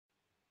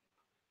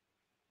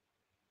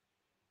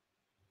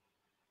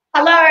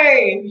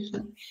Hello.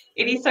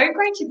 It is so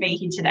great to be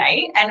here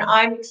today, and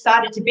I'm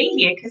excited to be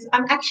here because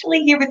I'm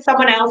actually here with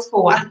someone else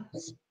for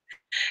once.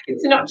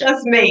 It's not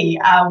just me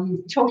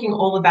talking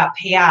all about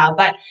PR,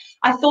 but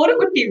I thought it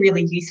would be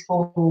really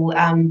useful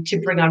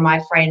to bring on my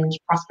friend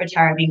Prosper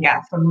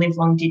Taruvinga from Live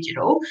Long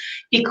Digital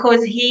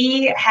because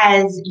he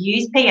has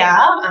used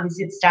PR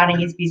since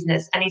starting his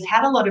business and he's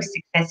had a lot of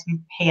success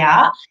with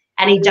PR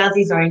and he does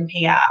his own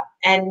PR.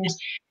 And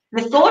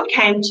the thought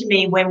came to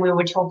me when we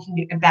were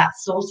talking about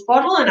Source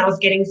Bottle, and I was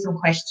getting some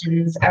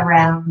questions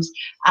around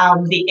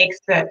the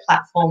expert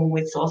platform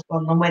with Source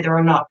Bottle and whether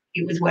or not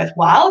it was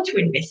worthwhile to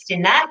invest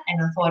in that.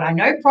 And I thought, I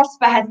know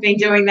Prosper has been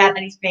doing that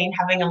and he's been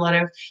having a lot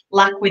of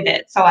luck with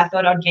it. So I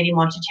thought I'd get him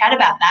on to chat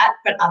about that,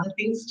 but other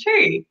things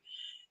too.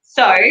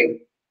 So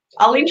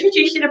I'll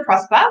introduce you to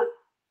Prosper.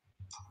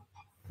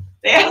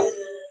 There.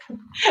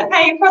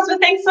 Hey, Prosper,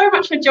 thanks so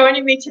much for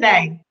joining me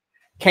today.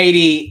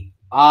 Katie,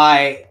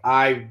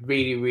 I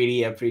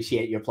really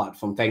appreciate your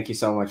platform. Thank you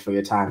so much for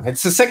your time.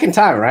 It's the second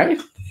time, right?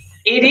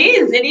 It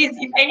is.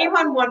 If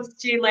anyone wants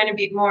to learn a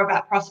bit more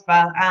about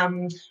Prosper,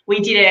 we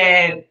did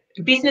a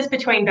Business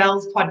Between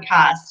Bells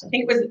podcast. I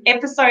think it was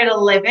episode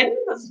 11. It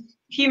was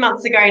a few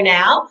months ago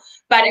now,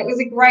 but it was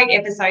a great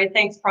episode.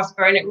 Thanks,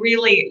 Prosper. And it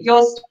really,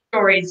 your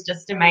story is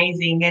just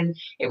amazing. And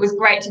it was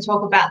great to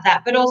talk about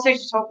that, but also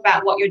to talk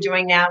about what you're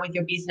doing now with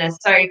your business.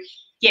 So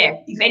yeah,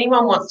 if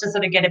anyone wants to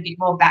sort of get a bit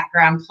more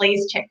background,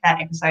 please check that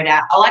episode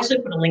out. I'll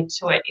actually put a link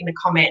to it in the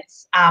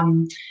comments.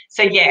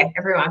 So yeah,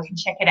 everyone can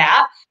check it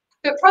out.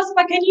 But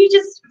Prosper, can you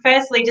just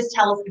firstly just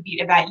tell us a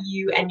bit about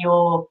you and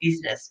your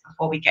business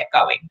before we get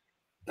going?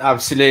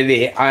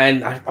 Absolutely.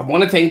 And I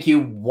want to thank you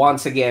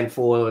once again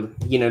for,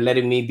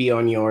 letting me be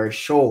on your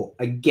show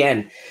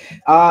again.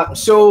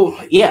 So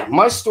yeah,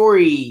 my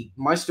story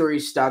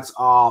starts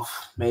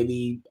off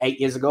maybe 8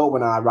 years ago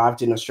when I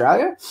arrived in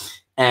Australia.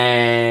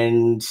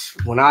 And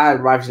when I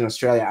arrived in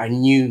Australia, I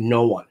knew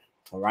no one.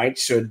 All right.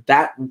 So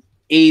that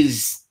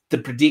is the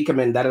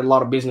predicament that a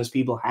lot of business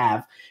people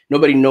have.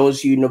 Nobody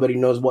knows you. Nobody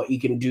knows what you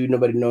can do.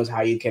 Nobody knows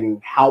how you can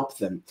help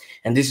them.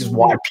 And this is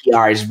why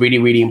PR is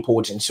really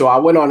important. So I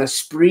went on a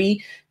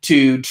spree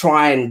to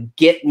try and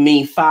get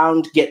me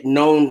found, get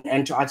known,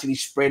 and to actually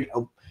spread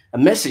a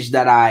message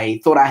that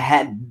I thought I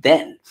had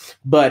then.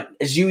 But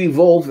as you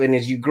evolve and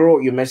as you grow,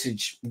 your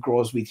message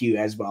grows with you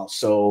as well.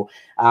 So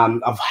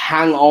I've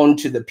hung on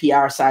to the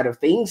PR side of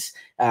things,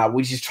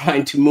 which is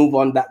trying to move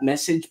on that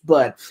message,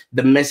 but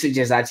the message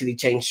has actually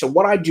changed. So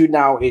what I do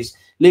now is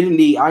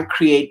literally I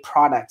create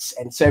products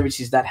and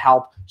services that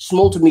help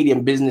small to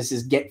medium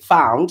businesses get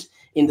found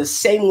in the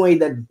same way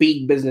that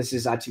big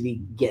businesses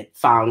actually get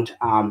found,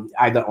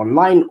 either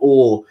online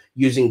or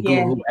using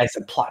Google as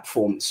a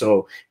platform.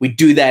 So we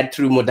do that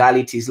through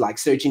modalities like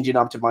search engine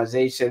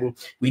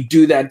optimization. We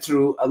do that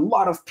through a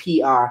lot of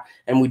PR,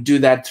 and we do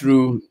that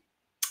through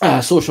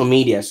social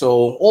media.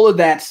 So all of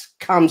that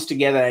comes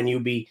together, and you'll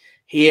be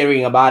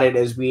hearing about it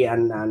as we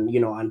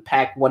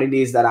unpack what it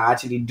is that I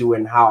actually do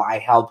and how I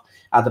help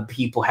other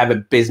people have a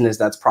business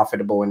that's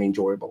profitable and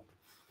enjoyable.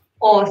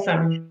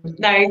 Awesome.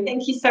 No,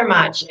 thank you so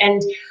much.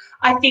 And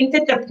I think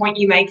that the point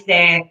you make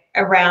there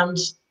around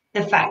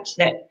the fact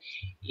that,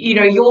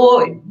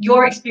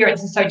 your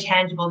experience is so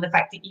tangible, the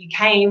fact that you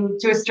came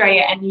to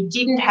Australia and you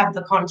didn't have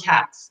the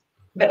contacts.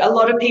 But a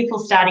lot of people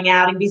starting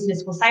out in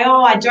business will say,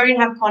 oh, I don't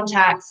have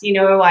contacts,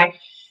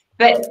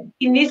 but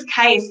in this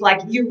case,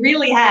 like you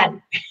really had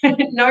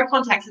no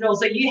contacts at all.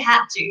 So you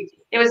had to.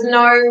 There was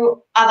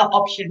no other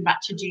option but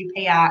to do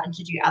PR and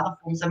to do other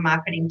forms of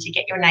marketing to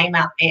get your name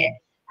out there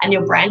and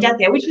your brand out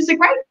there, which was a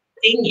great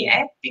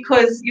thing,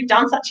 because you've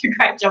done such a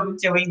great job of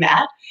doing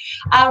that.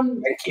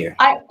 Thank you.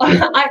 I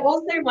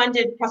also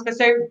wondered, Prosper,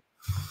 so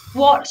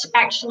what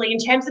actually, in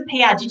terms of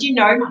PR, did you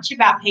know much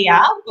about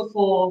PR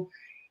before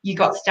you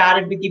got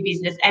started with your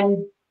business?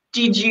 And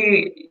did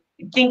you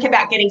think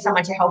about getting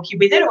someone to help you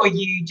with it, or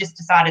you just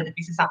decided that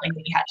this is something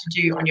that you had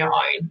to do on your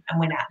own and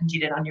went out and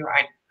did it on your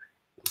own?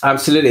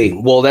 Absolutely.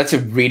 Well, that's a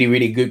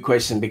really good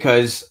question,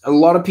 because a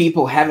lot of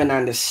people have an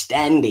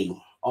understanding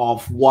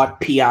of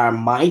what PR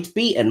might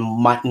be and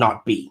might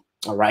not be.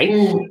 All right.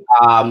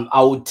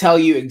 I will tell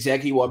you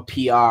exactly what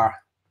PR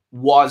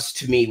was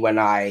to me when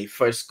I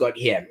first got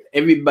here.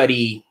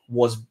 Everybody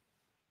was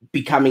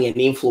becoming an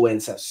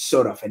influencer,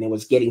 sort of, and it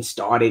was getting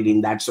started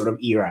in that sort of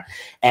era.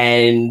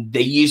 And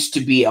there used to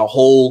be a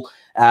whole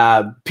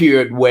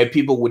period where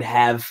people would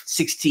have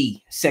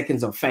 60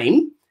 seconds of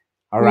fame.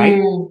 All right.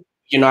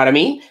 You know what I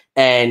mean?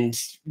 And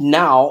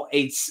now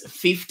it's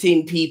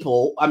 15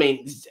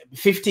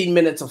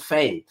 minutes of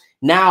fame.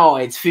 Now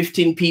it's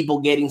 15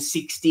 people getting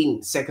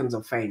 16 seconds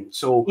of fame.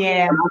 So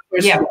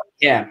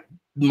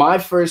my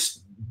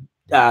first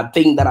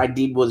thing that I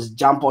did was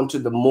jump onto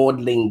the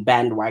modeling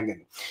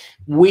bandwagon.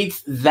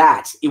 With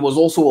that, it was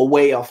also a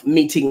way of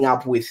meeting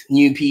up with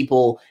new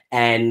people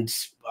and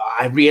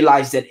I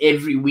realized that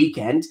every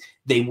weekend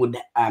they would,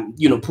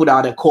 put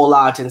out a call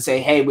out and say,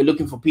 hey, we're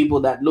looking for people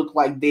that look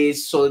like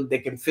this, so that they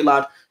can fill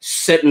out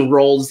certain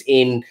roles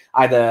in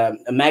either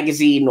a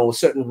magazine or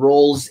certain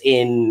roles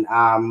in,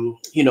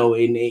 in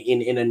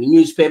a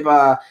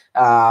newspaper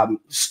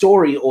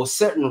story, or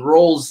certain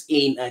roles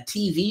in a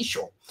TV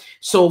show.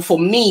 So for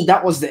me,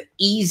 that was the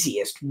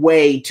easiest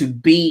way to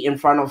be in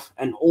front of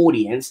an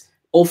audience,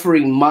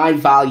 offering my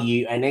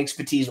value and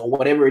expertise or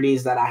whatever it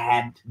is that I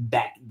had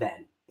back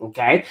then.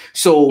 Okay.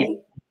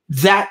 So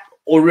that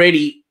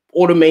already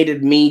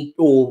automated me,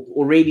 or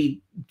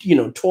already,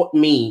 taught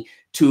me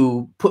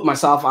to put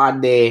myself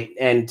out there.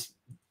 And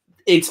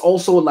it's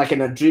also like an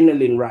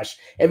adrenaline rush.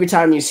 Every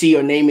time you see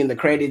your name in the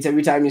credits,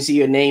 every time you see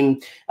your name,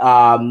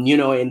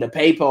 in the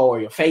paper, or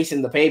your face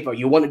in the paper,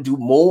 you want to do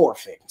more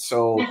of it.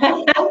 So,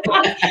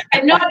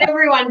 but not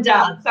everyone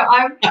does. So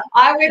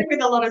I work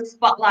with a lot of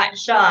spotlight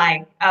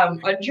shy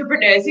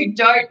entrepreneurs who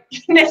don't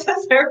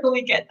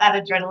necessarily get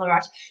that adrenaline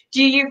rush.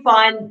 Do you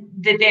find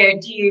that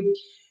do you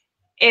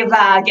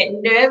ever get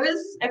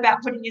nervous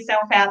about putting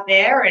yourself out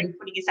there and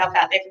putting yourself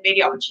out there for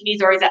media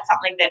opportunities, or is that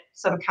something that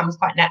sort of comes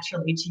quite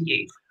naturally to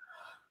you?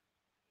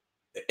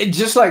 It's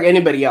just like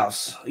anybody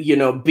else,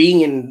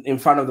 being in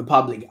front of the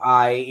public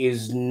eye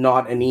is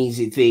not an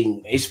easy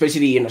thing,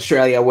 especially in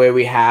Australia, where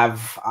we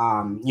have,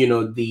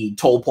 the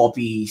tall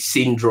poppy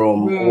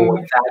syndrome,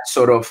 or that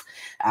sort of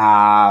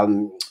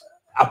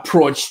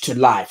approach to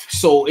life.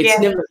 So it's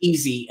never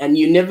easy, and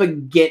you never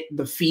get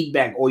the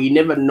feedback, or you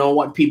never know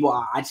what people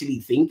are actually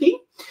thinking.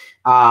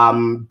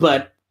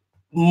 But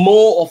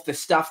more of the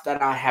stuff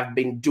that I have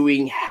been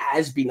doing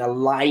has been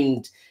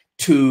aligned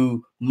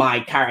to my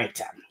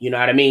character. You know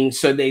what I mean?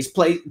 So there's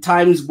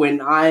times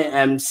when I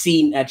am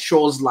seen at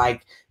shows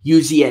like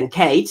Uzi and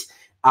Kate,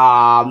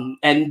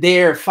 and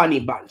they're a funny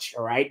bunch,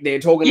 all right? They're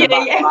talking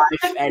about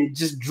life and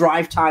just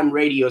drive time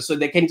radio. So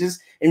they can just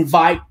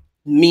invite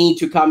me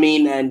to come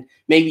in and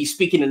maybe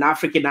speak in an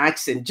African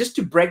accent, just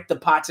to break the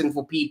pattern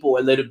for people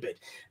a little bit.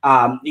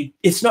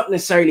 It's not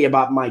necessarily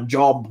about my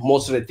job,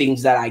 most of the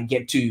things that I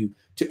get to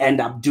end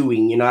up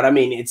doing. You know what I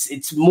mean?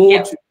 It's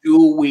more to do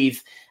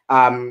with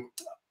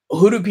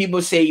who do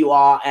people say you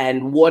are,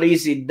 and what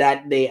is it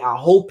that they are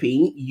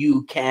hoping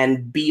you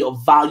can be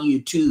of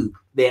value to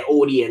their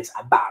audience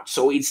about.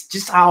 So it's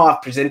just how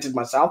I've presented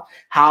myself,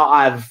 how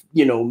I've,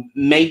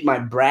 made my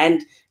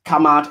brand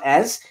come out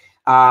as.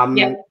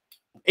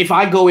 If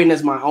I go in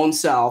as my own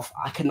self,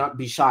 I cannot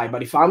be shy.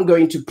 But if I'm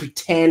going to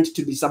pretend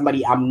to be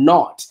somebody I'm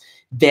not,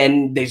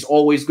 then there's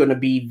always going to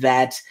be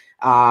that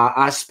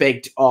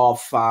aspect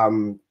of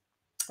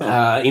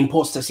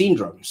imposter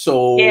syndrome.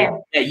 So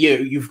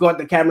you've got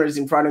the cameras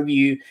in front of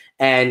you,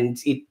 and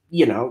it,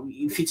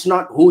 if it's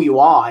not who you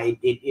are,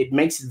 it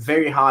makes it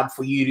very hard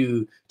for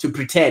you to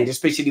pretend,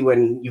 especially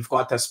when you've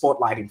got the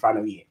spotlight in front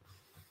of you.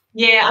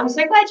 Yeah, I'm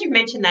so glad you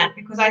mentioned that,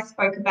 because I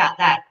spoke about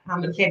that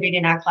a fair bit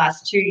in our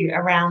class too,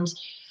 around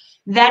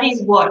that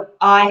is what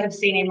I have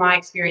seen in my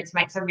experience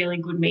makes a really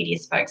good media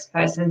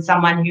spokesperson,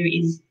 someone who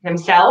is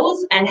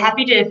themselves and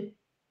happy to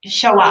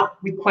show up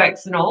with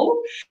quirks and all.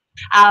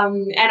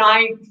 And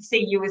I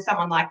see you as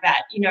someone like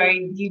that.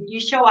 You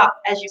show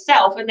up as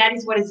yourself, and that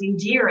is what is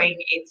endearing.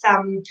 It's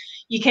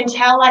you can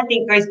tell, I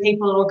think, those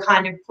people who are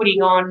kind of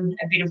putting on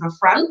a bit of a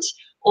front,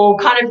 or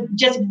kind of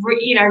just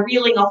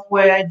reeling off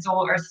words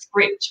or a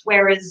script,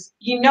 whereas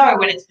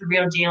when it's the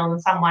real deal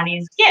and someone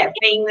is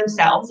being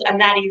themselves, and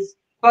that is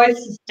both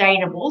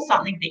sustainable,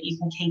 something that you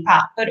can keep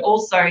up, but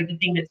also the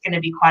thing that's going to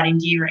be quite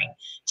endearing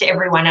to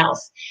everyone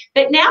else.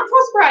 But now,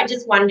 Prosper, I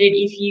just wondered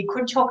if you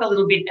could talk a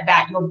little bit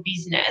about your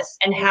business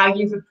and how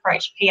you've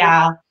approached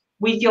PR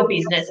with your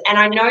business. And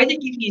I know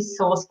that you've used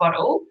Source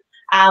Bottle.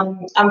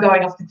 I'm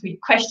going off the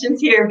quick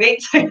questions here a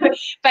bit,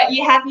 but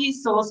you have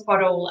used Source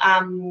Bottle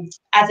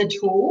as a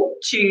tool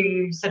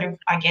to sort of,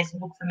 I guess,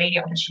 look for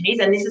media opportunities.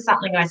 And this is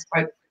something I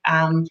spoke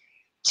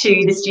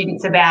to the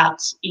students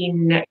about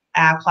in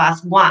our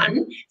class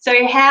 1.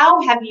 So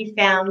how have you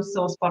found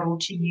Source Bottle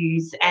to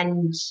use?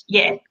 And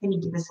can you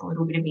give us a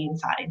little bit of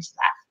insight into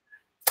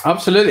that?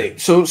 Absolutely.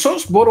 So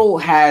Source Bottle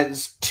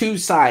has two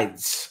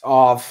sides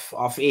of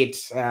it,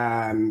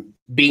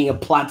 being a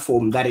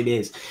platform that it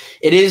is.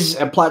 It is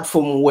a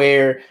platform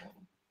where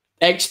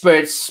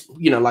experts,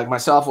 like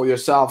myself or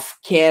yourself,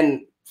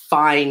 can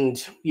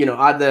find,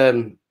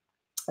 other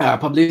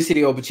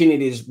publicity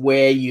opportunities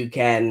where you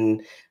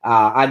can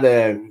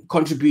either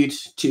contribute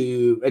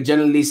to a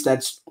journalist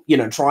that's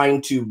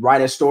trying to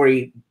write a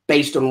story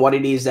based on what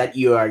it is that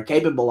you are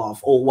capable of,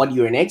 or what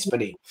you're an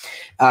expert in.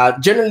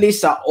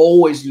 Journalists are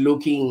always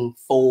looking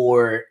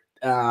for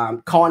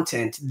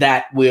content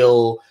that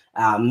will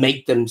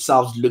make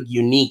themselves look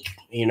unique.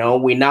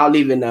 We now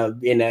live in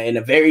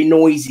a very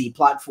noisy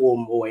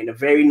platform, or in a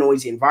very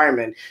noisy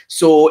environment.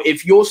 So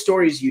if your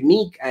story is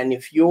unique, and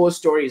if your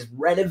story is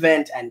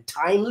relevant and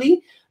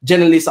timely,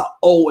 journalists are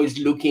always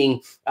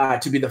looking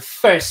to be the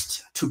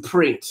first to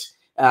print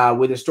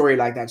with a story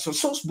like that. So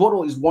Source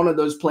Bottle is one of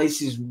those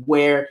places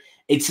where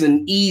it's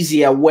an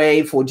easier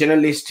way for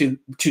journalists to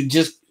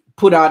just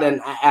put out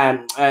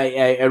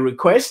a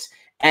request,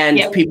 and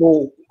Yep.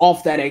 people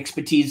of that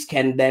expertise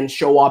can then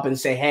show up and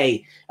say,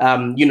 hey,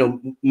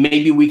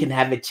 maybe we can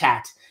have a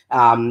chat,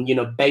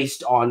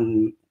 based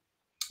on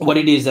what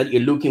it is that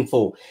you're looking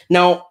for.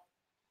 Now,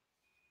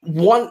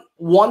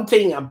 one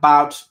thing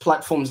about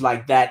platforms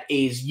like that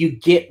is you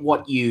get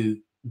what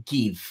you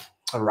give.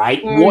 All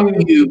right,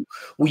 Mm.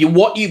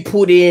 what you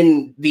put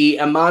in, the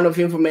amount of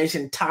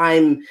information,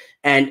 time,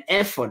 and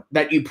effort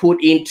that you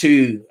put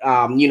into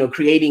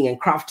creating and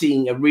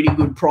crafting a really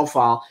good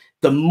profile,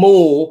 the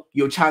more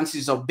your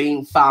chances of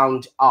being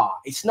found are.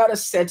 It's not a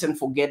set and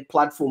forget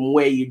platform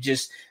where you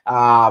just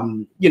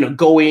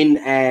go in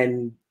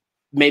and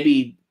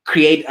maybe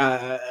create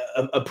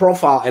a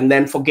profile and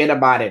then forget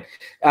about it.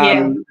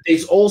 Yeah.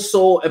 There's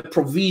also a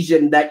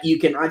provision that you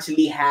can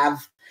actually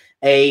have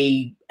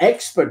a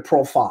expert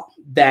profile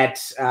that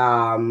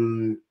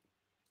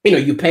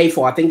you pay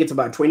for. I think it's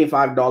about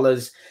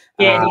 $25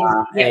 Yeah,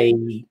 it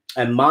is.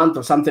 Yep. a month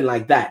or something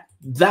like that.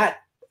 That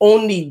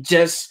only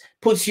just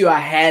puts you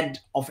ahead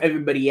of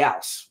everybody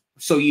else,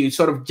 so you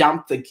sort of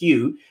jump the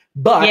queue.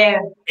 But Yeah.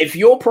 if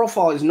your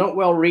profile is not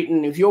well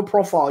written, if your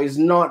profile is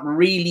not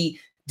really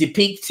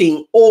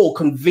depicting or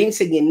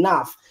convincing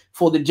enough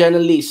for the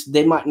journalists,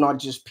 they might not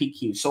just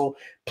pick you. So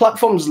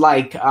platforms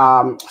like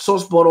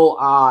SourceBottle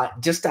are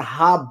just a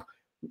hub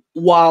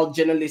while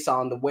journalists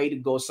are on the way to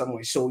go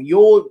somewhere. So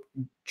your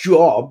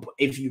job,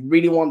 if you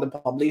really want the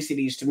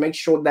publicity, is to make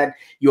sure that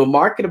you're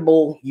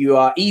marketable, you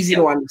are easy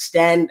to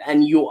understand,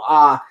 and you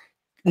are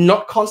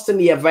not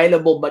constantly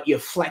available, but you're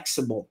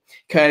flexible.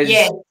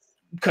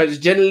 Because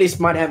journalists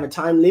might have a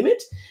time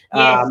limit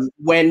Yes.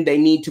 when they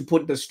need to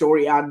put the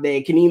story out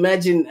there. Can you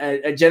imagine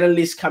a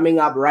journalist coming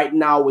up right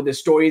now with a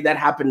story that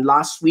happened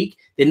last week?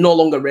 They're no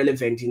longer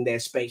relevant in their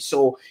space.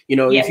 So,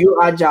 if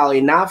you're agile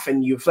enough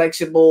and you're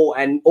flexible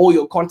and all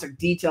your contact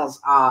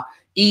details are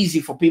easy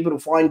for people to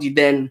find you,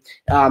 then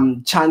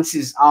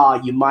chances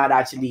are you might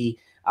actually,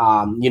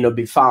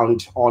 be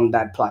found on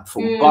that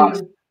platform.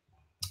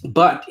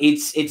 But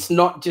it's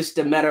not just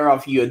a matter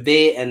of you're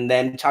there and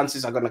then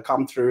chances are going to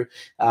come through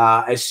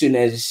as soon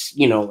as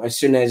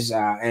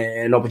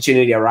an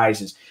opportunity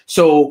arises.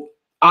 So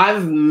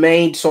I've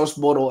made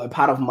SourceBottle a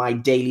part of my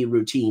daily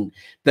routine.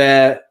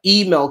 The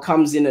email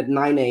comes in at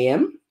 9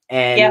 a.m.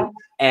 and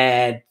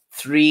at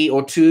 3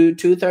 or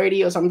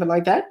 2:30 or something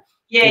like that.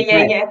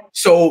 Yeah.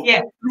 So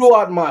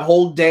throughout my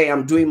whole day,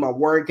 I'm doing my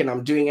work and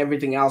I'm doing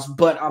everything else,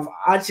 but I've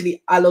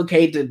actually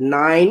allocated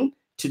 9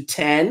 to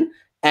 10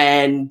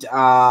 and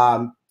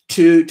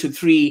 2 to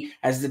 3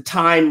 as the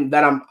time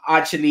that I'm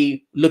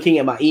actually looking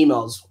at my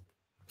emails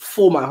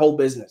for my whole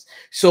business.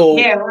 So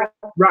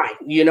right,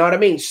 you know what I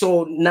mean?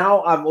 So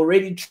now I've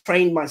already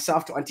trained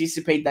myself to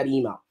anticipate that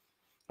email.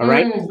 All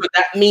right. So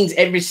that means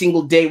every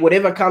single day,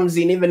 whatever comes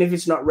in, even if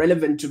it's not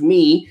relevant to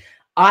me,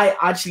 I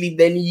actually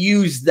then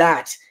use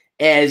that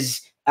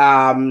as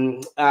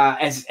because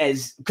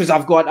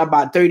I've got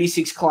about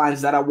 36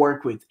 clients that I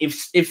work with.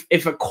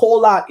 If a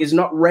call out is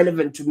not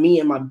relevant to me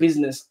and my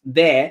business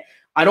there,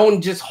 I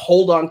don't just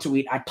hold on to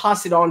it. I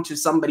pass it on to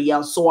somebody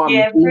else, so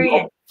I'm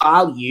bringing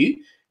value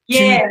to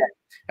them.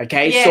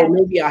 Okay. So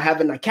maybe I have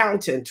an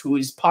accountant who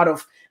is part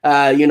of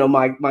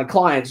my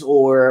clients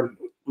or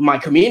my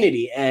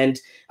community, and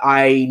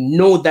I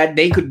know that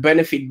they could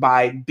benefit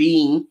by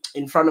being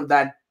in front of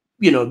that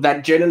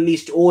that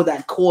journalist or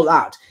that call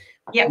out.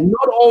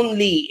 Not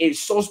only is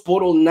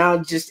SourceBottle now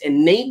just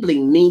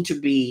enabling me to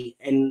be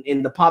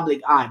in the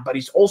public eye, but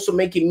it's also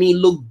making me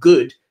look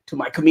good to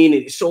my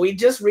community. So it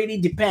just really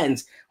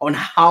depends on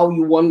how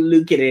you want to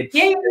look at it.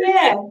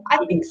 Yeah,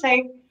 I think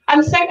so.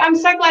 I'm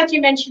so glad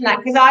you mentioned that,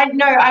 because I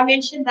know I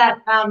mentioned that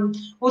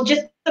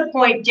just the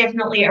point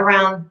definitely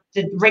around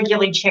the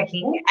regularly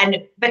checking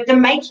but the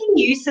making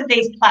use of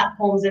these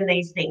platforms and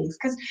these things,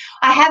 because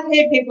I have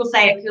heard people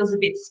say it feels a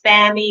bit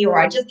spammy, or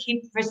I just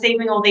keep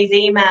receiving all these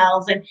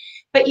emails,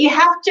 but you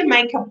have to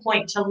make a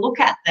point to look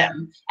at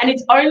them, and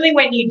it's only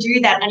when you do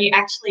that and you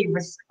actually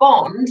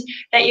respond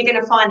that you're going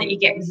to find that you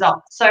get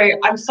results. So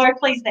I'm so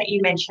pleased that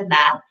you mentioned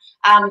that.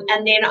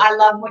 And then I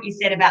love what you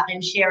said about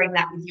then sharing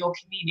that with your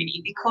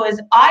community,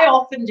 because I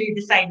often do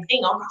the same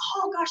thing. I'm like,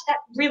 oh gosh, that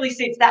really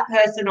suits that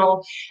person,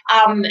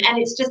 and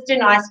it's just a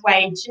nice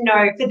way to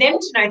know, for them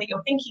to know that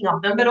you're thinking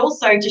of them, but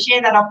also to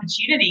share that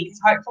opportunity,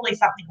 because hopefully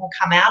something will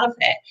come out of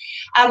it.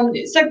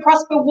 So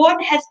Prosper,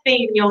 what has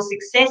been your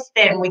success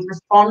then with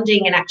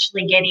responding and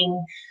actually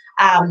getting,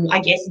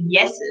 I guess,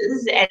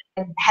 yeses,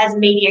 and has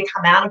media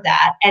come out of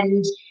that?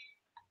 And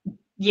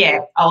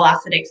I'll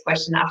ask the next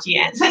question after you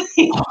answer.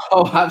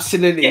 Oh,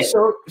 absolutely.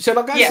 So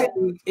like I said,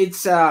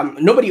 it's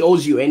nobody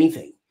owes you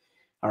anything.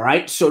 All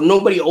right. So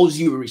nobody owes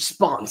you a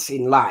response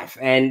in life,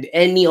 and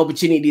any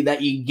opportunity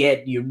that you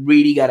get, you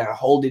really got to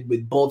hold it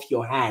with both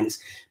your hands,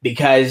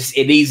 because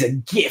it is a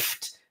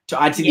gift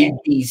to actually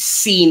be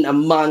seen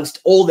amongst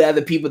all the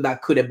other people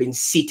that could have been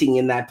sitting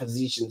in that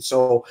position.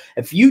 So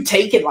if you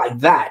take it like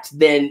that,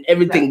 then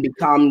everything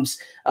becomes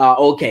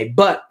okay.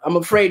 But I'm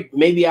afraid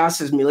maybe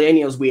us as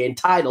millennials, we're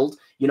entitled,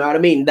 you know what I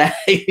mean? That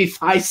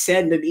if I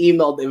send an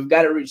email, they've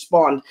got to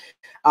respond.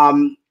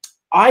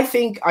 I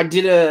think I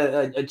did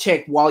a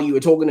check while you were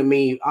talking to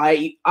me.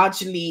 I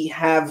actually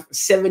have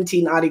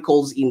 17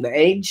 articles in the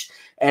Age,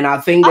 and I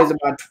think there's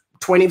about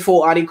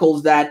 24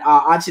 articles that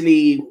are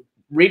actually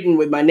written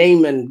with my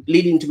name and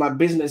leading to my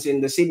business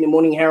in the Sydney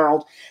Morning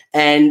Herald,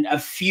 and a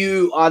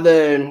few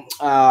other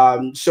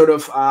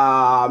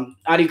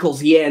articles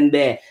here and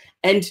there.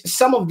 And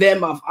some of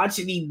them have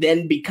actually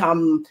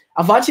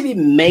I've actually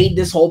made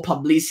this whole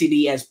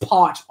publicity as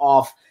part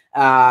of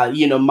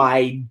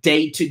my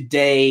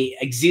day-to-day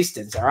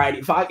existence. All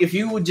right, if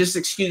you would just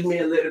excuse me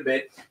a little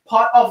bit,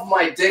 part of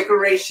my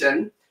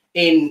decoration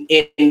in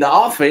the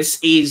office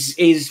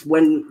is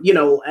when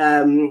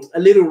a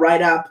little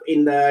write-up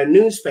in the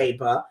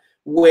newspaper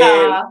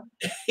where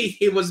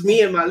it was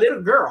me and my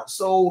little girl.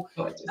 So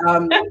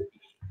and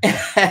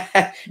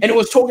it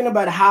was talking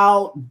about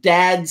how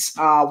dads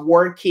are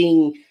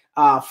working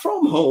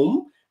from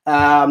home,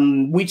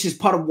 which is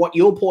part of what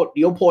your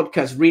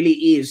podcast really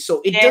is.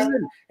 So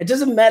it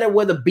doesn't matter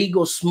whether big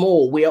or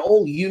small. We are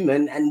all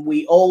human, and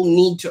we all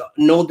need to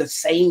know the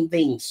same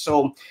things.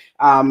 So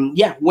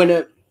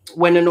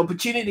when an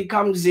opportunity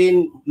comes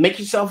in, make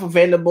yourself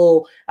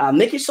available,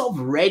 make yourself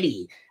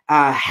ready,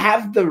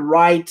 have the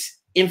right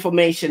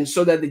information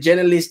so that the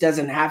journalist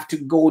doesn't have to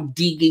go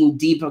digging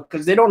deeper,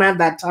 because they don't have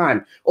that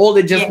time. All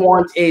they just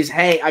want is,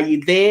 hey, are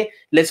you there?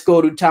 Let's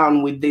go to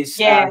town with this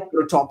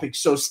topic.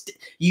 So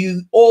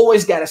you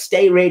always got to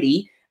stay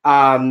ready,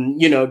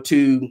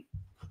 to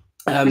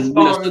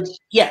respond.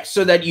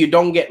 So that you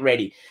don't get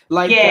ready.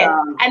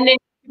 And then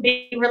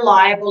be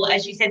reliable,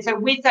 as you said. So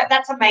with that,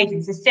 that's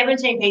amazing. So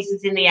 17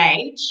 pieces in the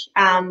Age.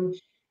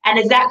 And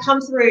has that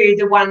come through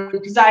the one,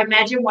 because I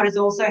imagine what has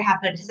also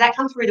happened, has that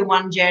come through the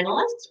one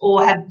journalist,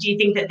 or do you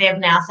think that they've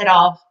now said,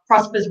 oh,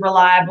 Prosper's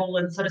reliable,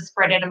 and sort of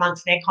spread it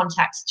amongst their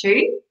contacts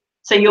too?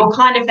 So you're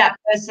kind of that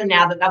person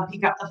now that they'll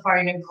pick up the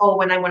phone and call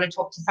when they want to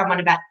talk to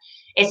someone about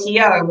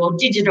SEO or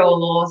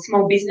digital or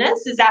small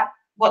business. Is that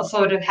what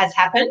sort of has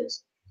happened?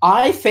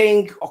 I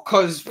think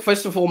because,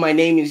 first of all, my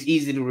name is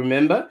easy to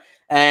remember.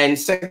 And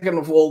second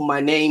of all,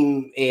 my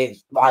name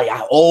is,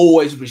 I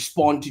always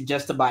respond to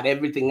just about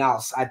everything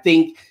else. I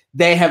think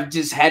they have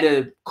just had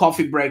a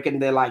coffee break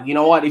and they're like, you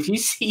know what, if you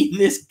see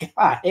this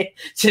guy,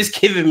 just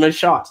give him a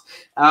shot.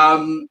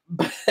 But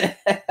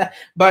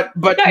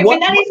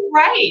that is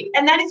great.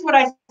 And that is what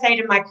I say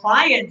to my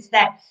clients,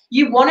 that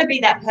you want to be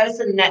that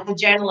person that the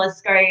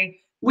journalists go,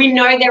 we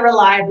know they're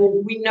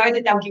reliable. We know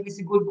that they'll give us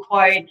a good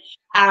quote.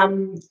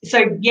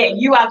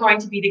 You are going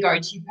to be the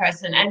go-to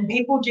person. And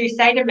people do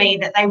say to me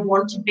that they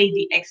want to be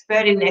the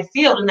expert in their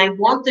field and they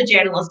want the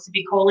journalist to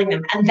be calling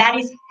them. And that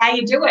is how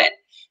you do it,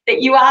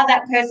 that you are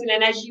that person.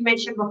 And as you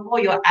mentioned before,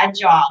 you're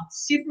agile.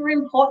 Super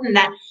important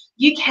that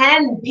you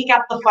can pick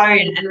up the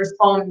phone and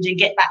respond and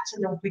get back to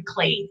them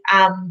quickly.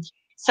 I'm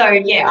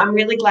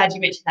really glad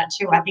you mentioned that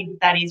too. I think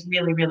that is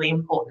really, really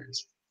important.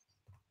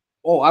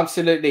 Oh,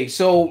 absolutely.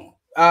 So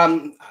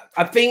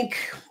I think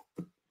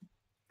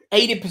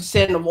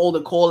 80% of all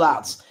the call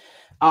outs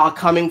are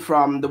coming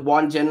from the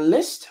one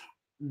journalist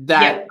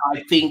that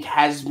I think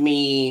has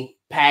me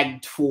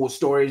pegged for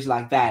stories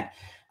like that.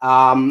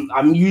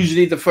 I'm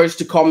usually the first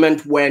to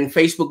comment when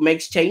Facebook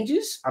makes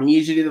changes. I'm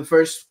usually the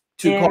first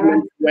to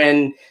comment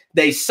when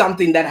there's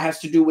something that has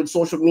to do with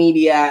social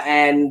media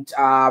and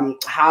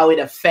how it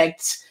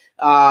affects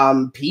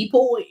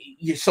people.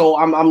 So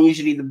I'm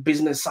usually the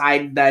business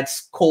side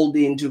that's called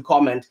in to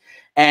comment.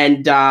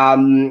 And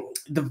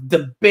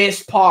the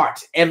best part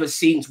ever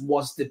since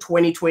was the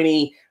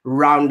 2020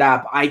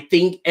 roundup. I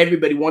think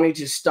everybody wanted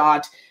to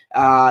start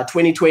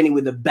 2020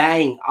 with a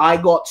bang. I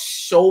got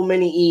so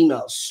many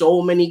emails,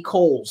 so many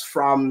calls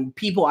from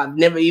people I've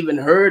never even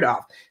heard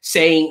of,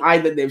 saying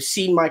either they've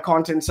seen my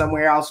content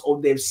somewhere else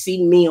or they've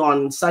seen me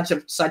on such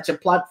a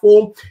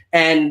platform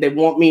and they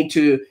want me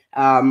to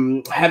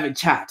have a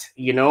chat,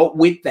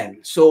 with them.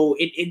 So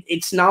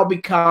it's now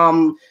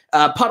become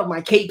part of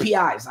my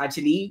KPIs,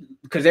 actually,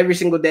 because every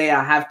single day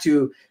I have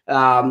to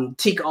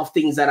tick off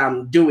things that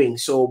I'm doing.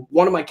 So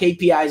one of my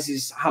KPIs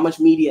is how much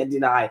media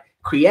did I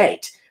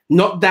create?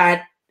 Not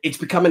that it's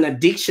become an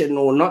addiction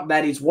or not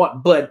that is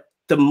what, but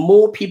the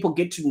more people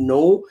get to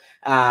know,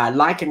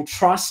 like and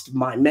trust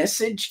my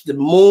message, the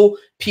more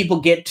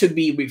people get to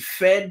be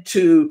referred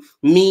to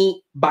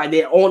me by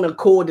their own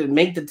accord and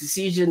make the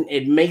decision.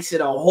 It makes it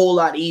a whole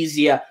lot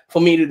easier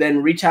for me to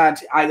then reach out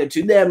either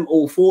to them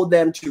or for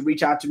them to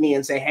reach out to me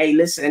and say, hey,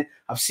 listen,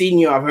 I've seen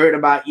you, I've heard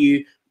about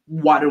you.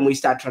 Why don't we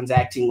start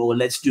transacting or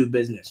let's do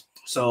business?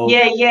 So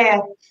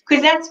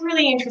because that's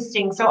really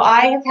interesting. So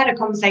I have had a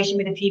conversation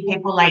with a few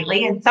people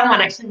lately, and someone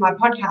actually on my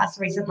podcast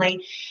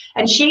recently,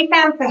 and she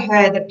found for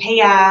her that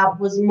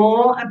PR was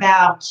more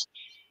about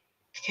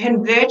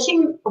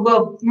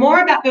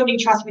more about building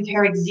trust with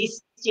her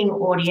existing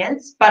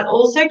audience, but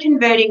also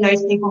converting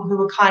those people who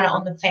were kind of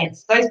on the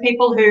fence, those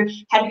people who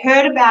had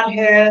heard about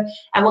her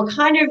and were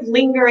kind of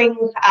lingering,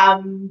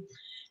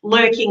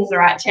 lurking is the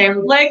right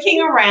term,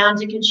 lurking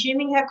around and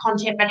consuming her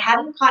content, but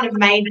hadn't kind of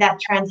made that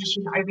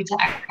transition over to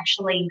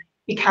actually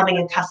becoming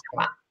a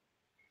customer.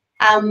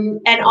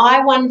 And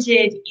I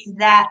wondered, is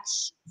that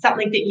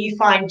something that you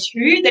find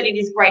too, that it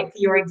is great for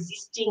your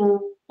existing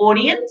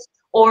audience,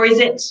 or is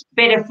it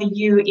better for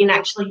you in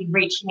actually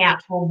reaching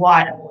out to a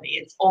wider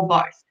audience, or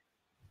both?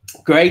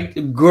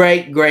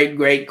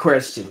 Great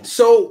question.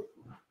 So,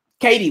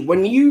 Katie,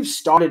 when you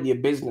started your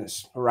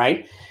business,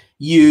 right,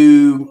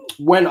 you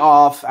went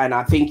off, and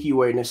I think you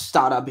were in a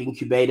startup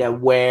incubator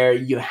where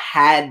you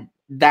had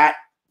that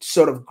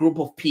sort of group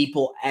of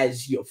people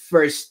as your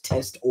first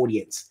test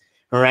audience,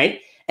 all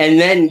right? And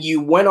then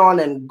you went on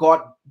and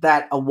got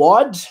that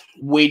award,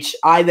 which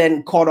I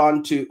then caught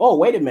on to, oh,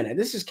 wait a minute,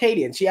 this is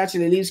Katie, and she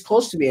actually lives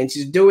close to me, and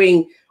she's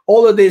doing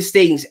all of these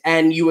things.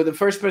 And you were the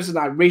first person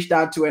I reached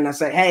out to, and I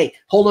said, hey,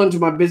 hold on to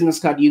my business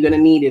card. You're going to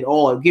need it,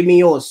 or give me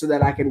yours so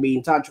that I can be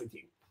in touch with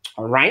you.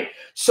 All right.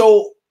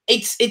 So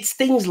it's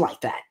things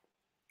like that.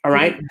 All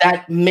right. Mm-hmm.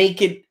 That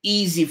make it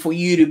easy for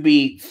you to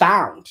be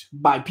found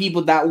by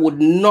people that would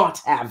not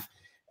have,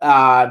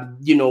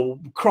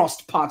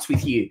 crossed paths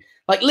with you.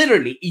 Like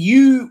literally,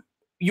 you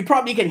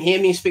probably can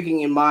hear me speaking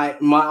in my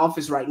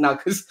office right now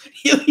because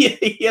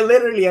you're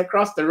literally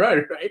across the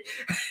road,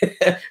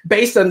 right?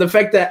 Based on the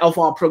fact that of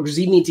our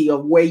proximity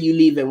of where you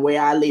live and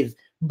where I live.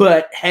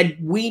 But had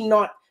you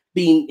not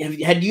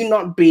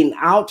been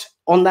out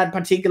on that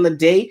particular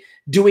day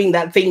doing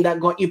that thing that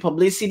got you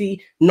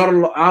publicity, we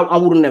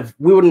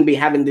wouldn't be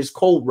having this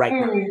call right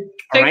now.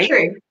 So right?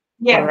 True.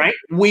 Yeah. All right.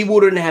 We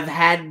wouldn't have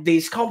had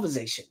this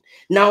conversation.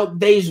 Now,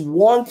 there's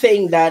one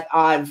thing that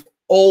I've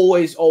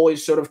always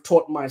sort of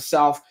taught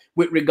myself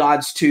with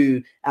regards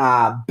to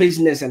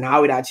business and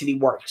how it actually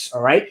works.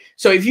 All right.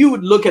 So if you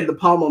would look at the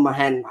palm of my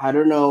hand, I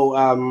don't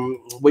know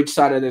which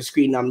side of the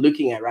screen I'm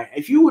looking at, right?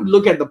 If you would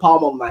look at the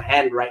palm of my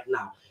hand right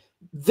now,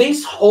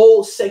 this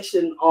whole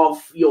section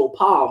of your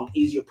palm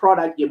is your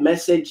product, your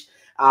message,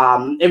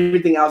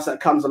 everything else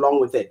that comes along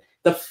with it.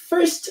 The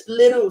first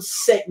little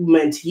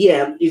segment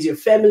here is your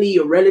family,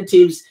 your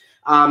relatives,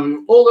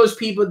 all those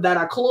people that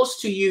are close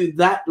to you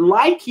that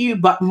like you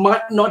but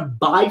might not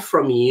buy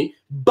from you,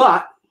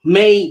 but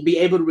may be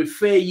able to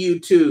refer you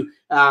to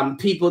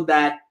people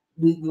that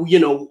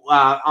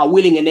are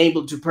willing and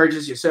able to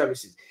purchase your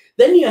services.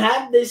 Then you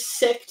have this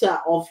sector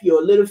of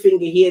your little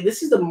finger here.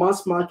 This is the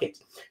mass market.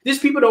 These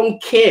people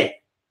don't care,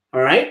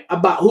 all right,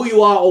 about who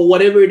you are or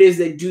whatever it is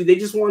they do. They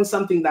just want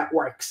something that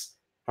works,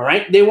 all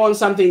right? They want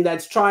something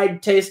that's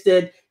tried,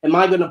 tested. Am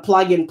I going to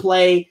plug and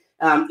play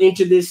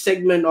into this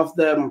segment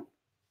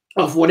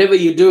of whatever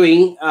you're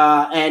doing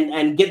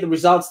and get the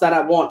results that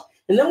I want?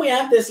 And then we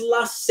have this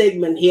last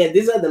segment here.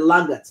 These are the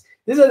laggards.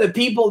 These are the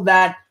people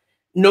that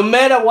no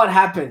matter what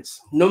happens,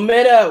 no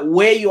matter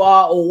where you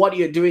are or what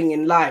you're doing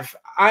in life,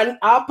 and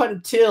up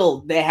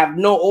until they have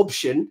no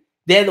option,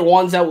 they're the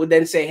ones that would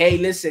then say, hey,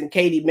 listen,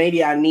 Katie,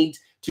 maybe I need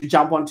to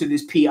jump onto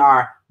this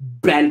PR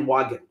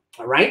bandwagon.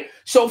 All right.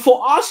 So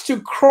for us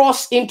to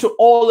cross into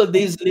all of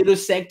these little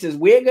sectors,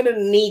 we're going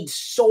to need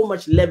so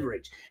much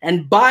leverage.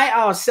 And by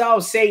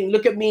ourselves saying,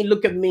 look at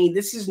me,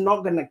 this is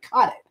not going to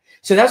cut it.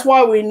 So that's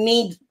why we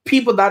need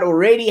people that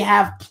already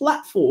have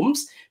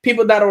platforms,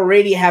 people that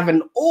already have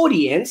an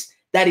audience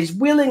that is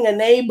willing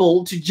and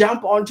able to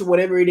jump onto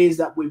whatever it is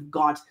that we've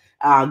got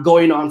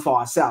going on for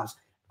ourselves.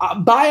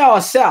 By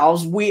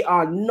ourselves, we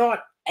are not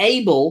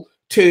able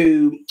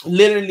to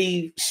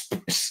literally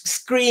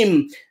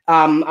scream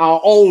our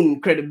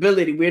own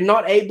credibility. We're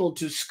not able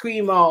to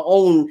scream our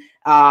own,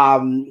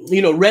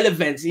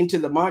 relevance into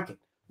the market.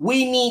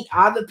 We need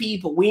other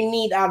people. We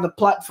need other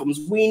platforms.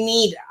 We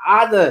need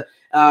other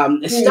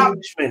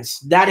establishments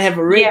that have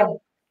already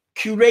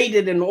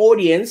curated an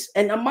audience.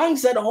 And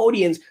amongst that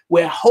audience,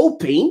 we're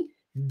hoping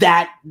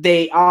that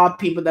they are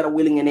people that are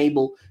willing and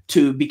able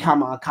to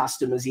become our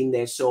customers in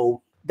there.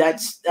 So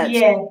that's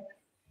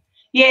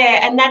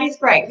Yeah, and that is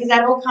great because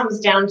that all comes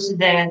down to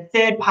the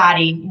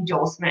third-party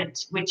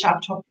endorsement, which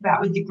I've talked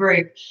about with the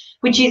group,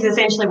 which is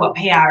essentially what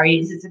PR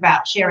is. It's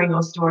about sharing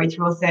your story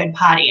through a third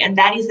party, and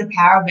that is the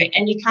power of it.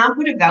 And you can't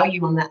put a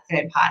value on that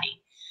third party.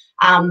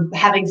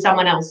 Having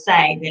someone else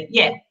say that,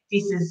 yeah,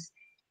 this is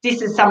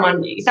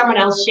someone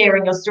else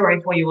sharing your story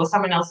for you, or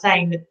someone else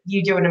saying that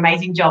you do an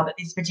amazing job at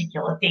this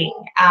particular thing.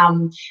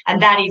 And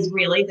that is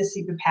really the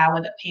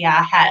superpower that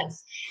PR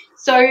has.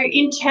 So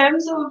in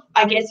terms of,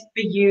 I guess,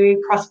 for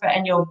you, Prosper,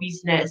 and your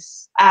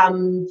business,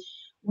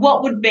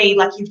 what would be,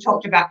 like you've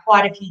talked about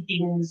quite a few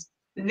things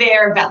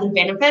there about the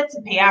benefits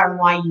of PR and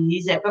why you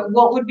use it, but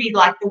what would be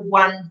like the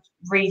one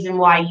reason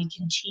why you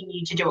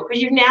continue to do it?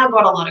 Because you've now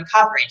got a lot of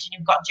coverage and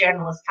you've got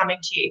journalists coming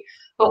to you,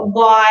 but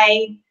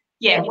why,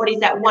 what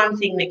is that one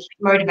thing that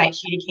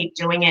motivates you to keep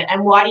doing it?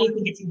 And why do you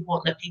think it's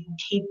important that people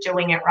keep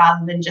doing it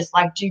rather than just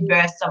like do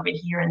bursts of it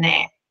here and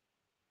there?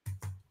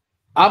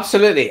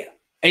 Absolutely.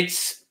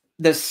 It's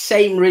the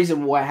same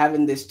reason we're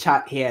having this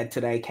chat here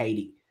today,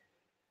 Katie,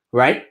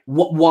 right?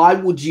 Why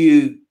would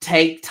you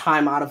take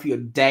time out of your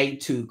day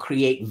to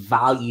create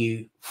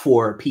value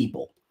for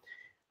people?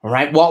 All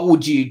right. What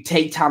would you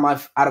take time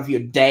out of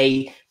your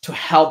day to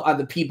help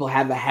other people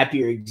have a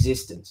happier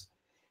existence?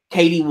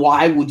 Katie,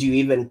 why would you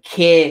even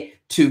care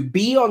to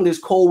be on this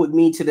call with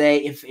me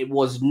today if it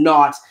was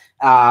not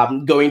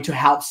going to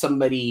help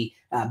somebody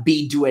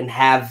be, do, and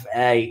have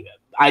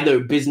either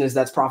a business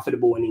that's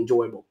profitable and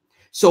enjoyable.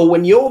 So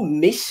when your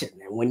mission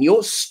and when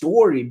your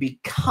story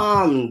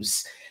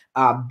becomes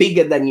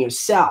bigger than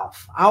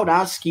yourself, I would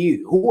ask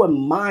you, who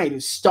am I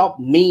to stop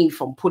me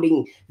from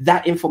putting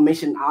that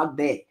information out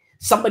there?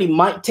 Somebody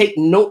might take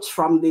notes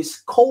from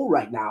this call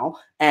right now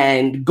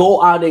and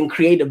go out and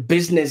create a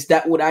business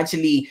that would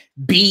actually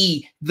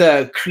be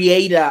the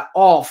creator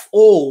of,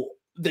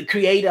 the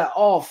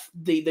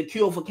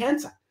cure for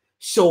cancer.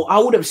 So I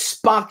would have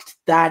sparked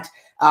that,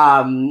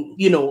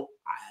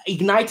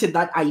 ignited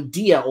that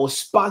idea or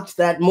sparked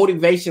that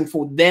motivation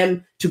for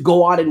them to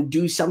go out and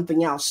do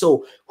something else.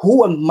 So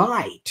who am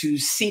I to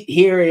sit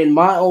here in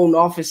my own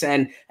office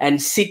and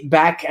sit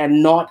back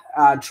and not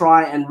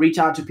try and reach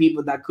out to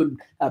people that could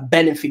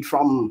benefit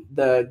from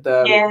the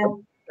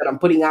that I'm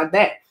putting out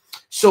there?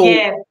 So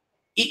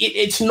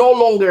it's no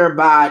longer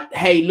about,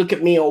 hey, look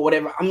at me or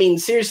whatever. I mean,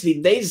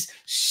 seriously, there's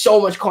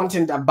so much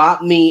content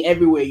about me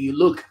everywhere you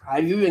look.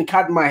 I've even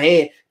cut my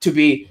hair to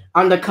be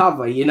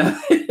undercover,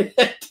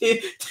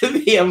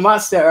 to be a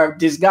master of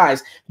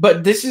disguise.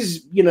 But this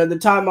is, the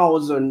time I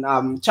was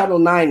on Channel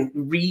 9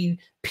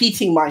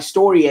 repeating my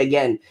story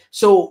again.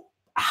 So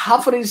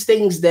half of these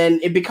things, then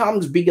it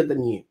becomes bigger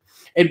than you.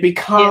 It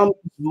becomes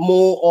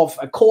more of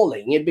a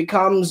calling. It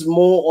becomes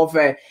more of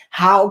a,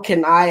 how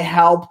can I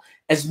help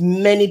as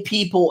many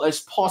people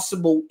as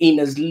possible in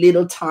as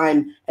little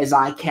time as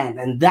I can?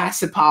 And that's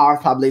the power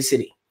of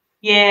publicity.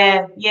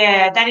 Yeah,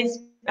 that is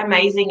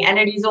amazing. And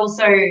it is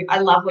also, I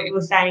love what you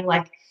were saying,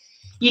 like,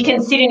 you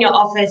can sit in your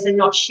office and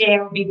not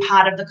share or be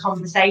part of the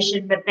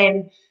conversation, but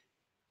then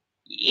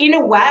in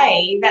a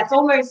way that's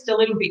almost a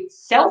little bit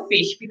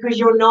selfish because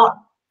you're not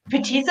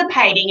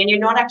participating and you're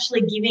not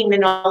actually giving the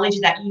knowledge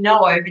that you know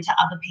over to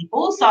other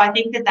people. So I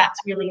think that that's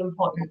really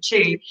important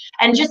too.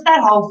 And just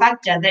that whole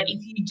factor that if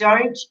you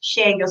don't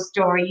share your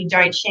story, you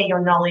don't share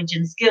your knowledge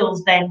and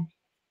skills, then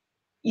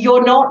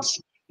you're not,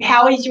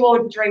 how is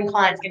your dream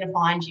clients going to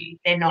find you?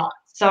 They're not.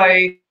 So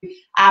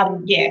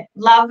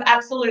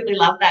absolutely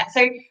love that.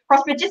 So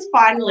Prosper, just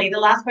finally, the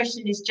last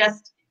question is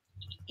just,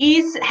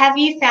 have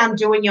you found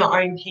doing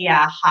your own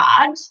PR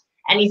hard?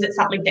 And is it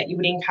something that you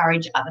would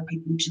encourage other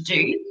people to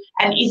do?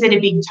 And is it a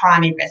big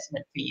time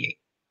investment for you?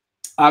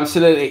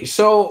 Absolutely.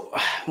 So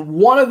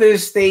one of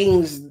those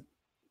things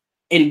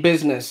in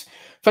business,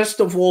 first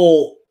of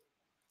all,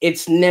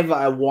 it's never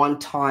a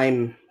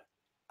one-time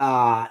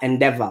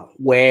endeavor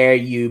where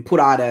you put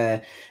out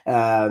a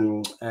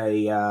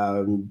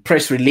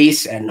press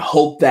release and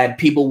hope that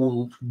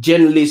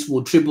journalists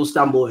will triple,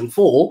 stumble, and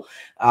fall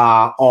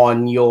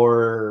on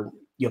your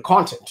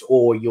content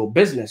or your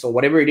business or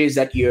whatever it is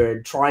that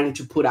you're trying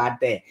to put out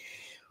there.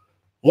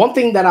 One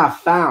thing that I've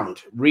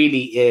found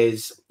really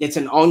is it's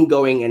an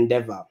ongoing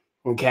endeavor.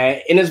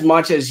 Okay, in as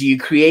much as you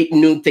create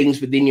new things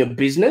within your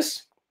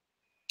business,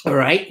 all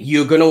right,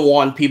 you're gonna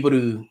want people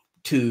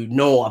to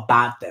know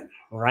about them.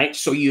 All right.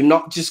 So you're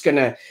not just going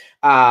to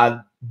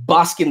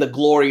bask in the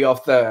glory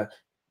of the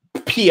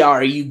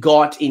PR you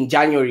got in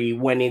January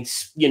when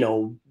it's,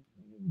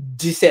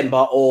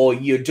 December, or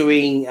you're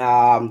doing,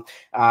 all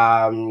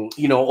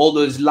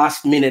those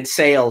last minute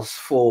sales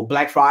for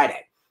Black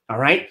Friday. All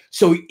right.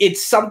 So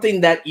it's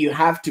something that you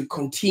have to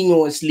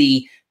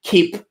continuously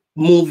keep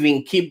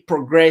moving, keep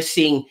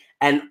progressing,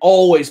 and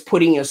always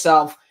putting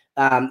yourself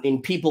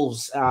in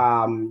people's,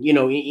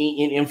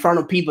 in front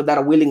of people that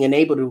are willing and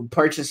able to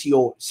purchase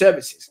your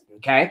services.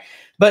 Okay.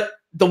 But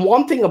the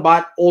one thing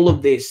about all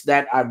of this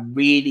that I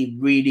really,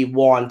 really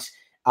want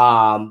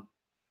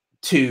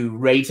to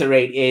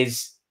reiterate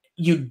is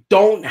you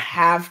don't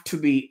have to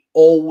be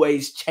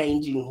always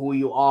changing who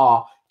you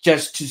are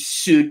just to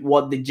suit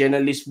what the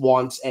journalist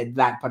wants at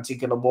that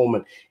particular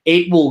moment.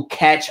 It will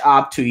catch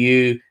up to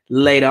you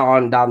later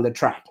on down the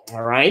track.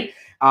 All right.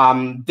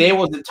 There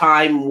was a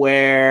time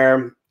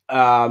where,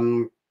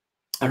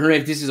 I don't know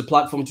if this is a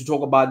platform to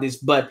talk about this,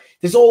 but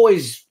there's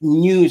always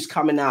news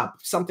coming up,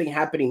 something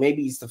happening.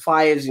 Maybe it's the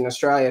fires in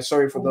Australia.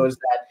 Sorry for those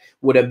that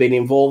would have been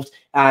involved.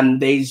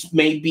 And there's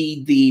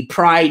maybe the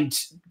pride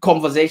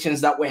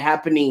conversations that were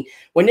happening.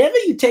 Whenever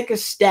you take a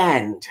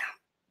stand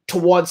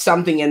towards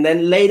something and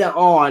then later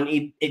on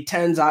it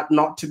turns out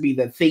not to be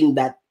the thing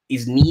that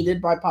is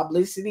needed by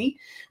publicity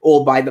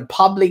or by the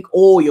public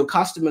or your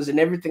customers and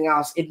everything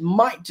else, it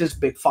might just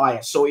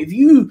backfire. So if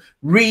you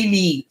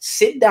really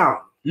sit down,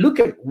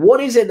 look at what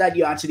is it that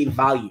you actually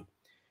value,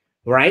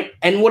 right?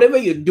 And whatever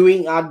you're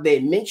doing out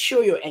there, make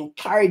sure you're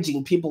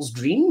encouraging people's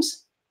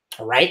dreams,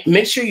 right?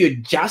 Make sure you're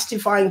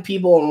justifying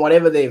people on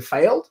whatever they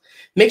failed.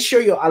 Make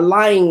sure you're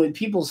aligning with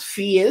people's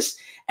fears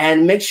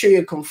and make sure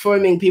you're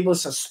confirming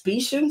people's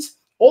suspicions.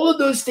 All of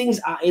those things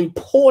are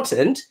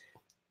important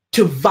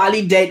to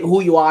validate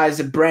who you are as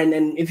a brand.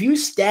 And if you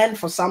stand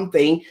for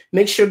something,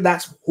 make sure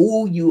that's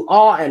who you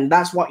are and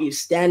that's what you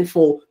stand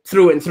for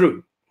through and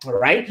through. All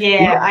right.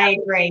 Yeah, I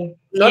agree.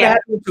 Not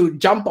having to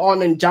jump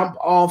on and jump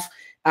off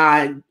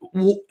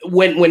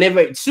whenever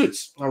it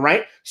suits. All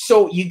right.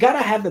 So you got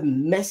to have a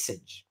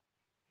message,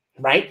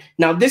 right?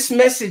 Now, this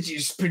message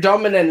is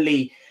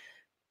predominantly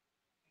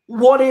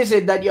what is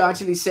it that you're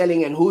actually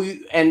selling, and who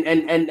you,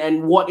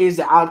 and what is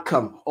the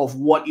outcome of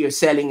what you're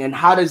selling, and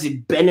how does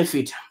it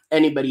benefit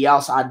anybody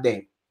else out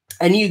there?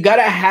 And you got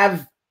to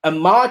have a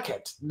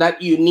market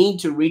that you need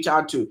to reach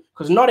out to,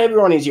 because not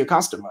everyone is your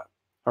customer.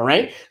 All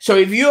right. So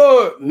if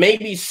you're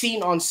maybe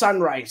seen on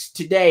Sunrise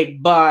today,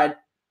 but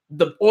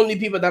the only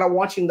people that are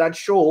watching that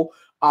show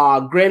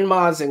are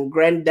grandmas and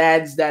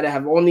granddads that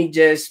have only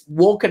just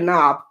woken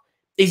up,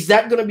 is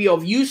that going to be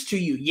of use to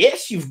you?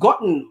 Yes, you've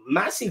gotten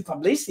massive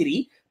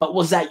publicity, but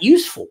was that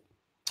useful?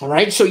 All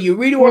right. So you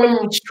really want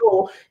to make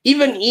sure,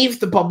 even if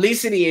the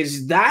publicity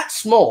is that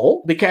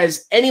small,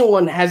 because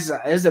anyone has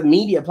a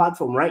media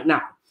platform right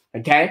now.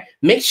 Okay.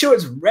 Make sure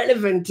it's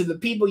relevant to the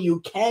people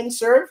you can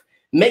serve.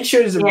 Make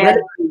sure it's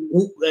relevant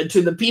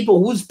to the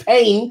people who's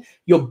paying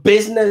your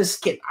business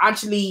can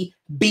actually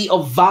be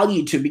of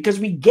value to, because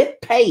we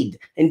get paid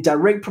in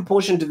direct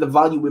proportion to the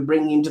value we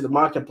bring into the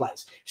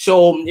marketplace.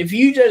 So if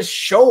you just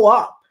show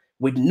up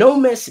with no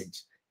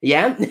message,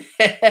 and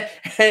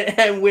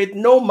with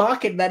no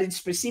market that it's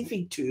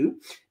specific to,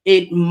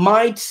 it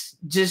might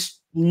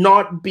just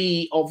not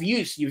be of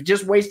use. You've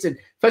just wasted,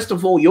 first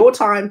of all, your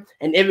time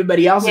and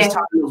everybody else's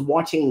time was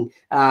watching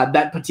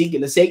that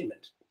particular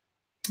segment.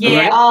 Yeah.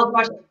 Right? Oh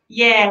gosh.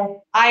 Yeah.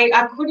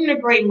 I couldn't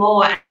agree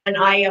more. And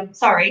I am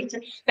sorry,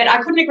 but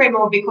I couldn't agree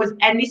more, because,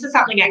 and this is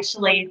something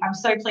actually I'm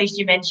so pleased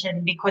you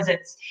mentioned, because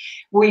it's,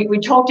 we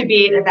talked a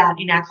bit about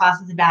in our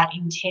classes about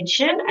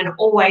intention, and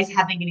always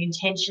having an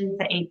intention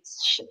for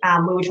each,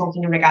 we were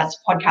talking in regards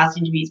to podcast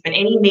interviews, but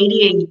any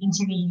media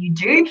interview you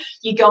do,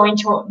 you go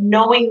into it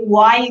knowing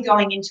why you're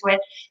going into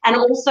it, and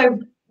also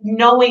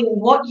knowing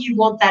what you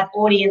want that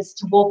audience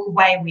to walk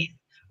away with.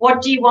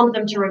 What do you want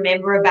them to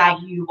remember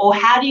about you, or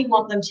how do you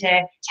want them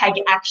to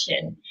take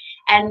action?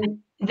 And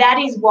that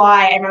is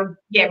why, and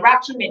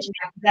Rapture mentioned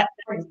that,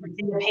 for instance,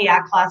 in the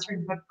PR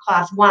classroom for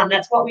class 1,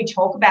 that's what we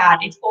talk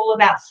about. It's all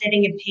about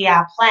setting a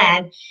PR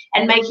plan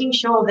and making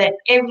sure that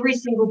every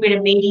single bit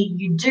of media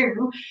you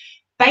do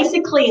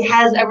basically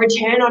has a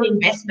return on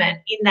investment,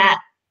 in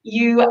that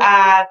you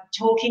are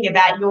talking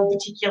about your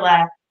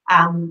particular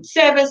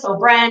service or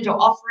brand or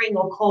offering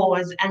or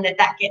cause, and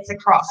that gets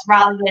across,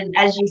 rather than,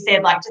 as you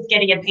said, like just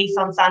getting a piece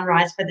on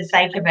Sunrise for the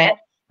sake of it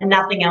and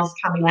nothing else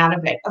coming out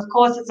of it. Of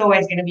course, it's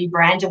always going to be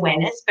brand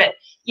awareness, but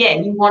yeah,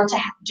 you want to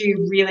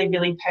do really,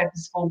 really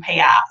purposeful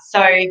PR.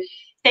 So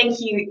thank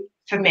you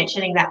for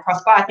mentioning that,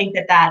 Prosper. I think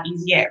that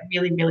is,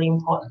 really, really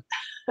important.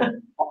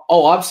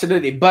 Oh,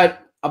 absolutely.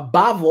 But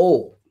above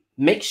all,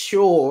 make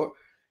sure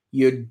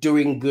you're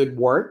doing good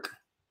work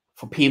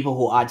for people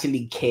who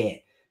actually care,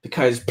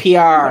 because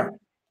PR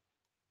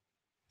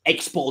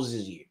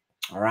exposes you.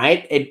 All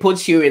right. It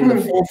puts you in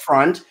the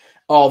forefront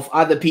of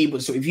other people.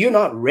 So if you're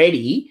not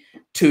ready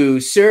to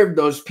serve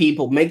those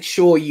people, make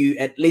sure you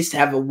at least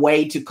have a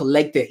way to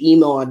collect their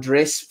email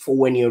address for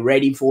when you're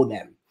ready for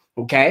them.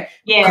 Okay.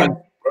 Yeah.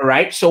 All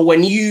right. So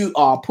when you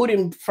are put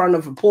in front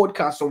of a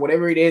podcast or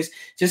whatever it is,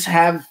 just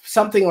have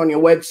something on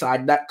your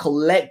website that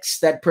collects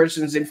that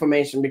person's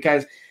information,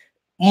 because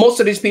most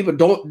of these people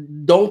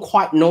don't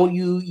quite know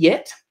you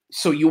yet.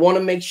 So you want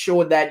to make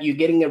sure that you're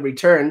getting a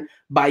return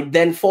by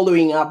then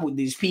following up with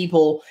these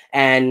people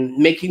and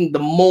making the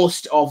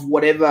most of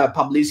whatever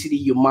publicity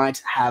you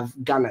might have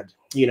garnered.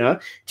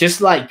 Just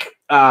like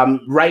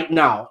right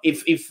now,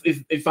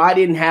 if I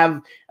didn't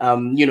have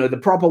the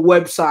proper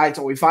website,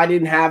 or if I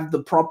didn't have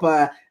the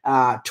proper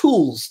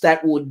tools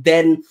that would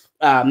then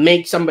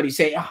make somebody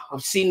say,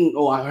 I've seen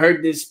or I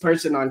heard this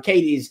person on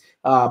Katie's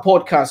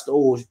podcast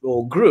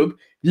or group,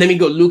 let me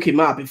go look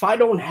him up. If I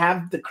don't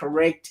have the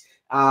correct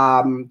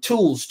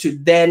tools to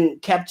then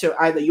capture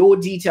either your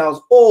details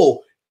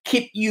or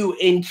keep you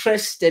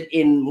interested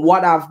in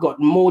what I've got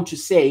more to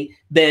say,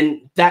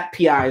 then that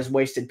PR is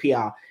wasted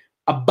PR.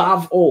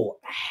 Above all,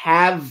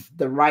 have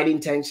the right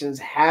intentions,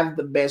 have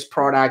the best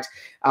product.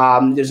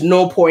 There's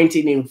no point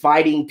in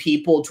inviting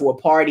people to a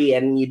party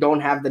and you don't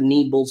have the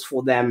needles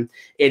for them.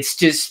 It's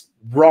just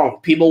wrong.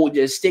 People will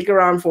just stick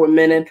around for a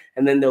minute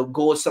and then they'll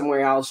go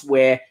somewhere else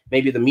where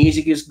maybe the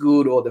music is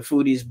good or the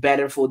food is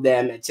better for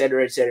them,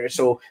 etc., etc.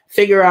 So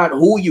figure out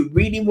who you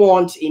really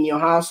want in your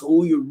house,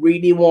 who you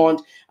really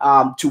want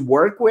to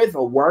work with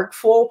or work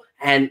for,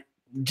 and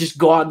just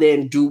go out there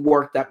and do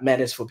work that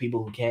matters for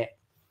people who care.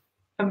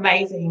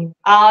 Amazing.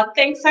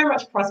 Thanks so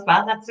much,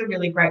 Prosper. That's a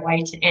really great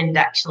way to end,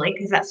 actually,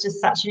 because that's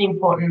just such an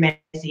important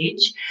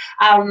message.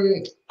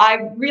 I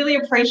really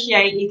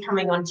appreciate you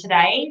coming on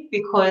today,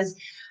 because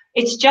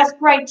it's just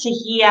great to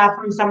hear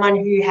from someone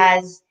who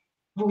has,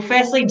 well,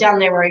 firstly, done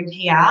their own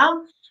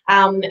PR,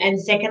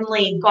 and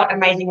secondly, got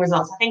amazing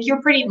results. I think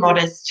you're pretty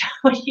modest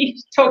when you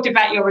talked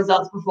about your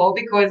results before,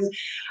 because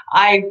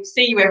I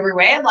see you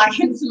everywhere, like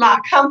in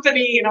Smart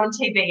Company and on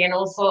TV and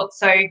all sorts.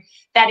 So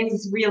that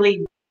is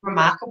really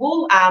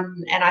remarkable.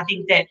 And I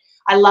think that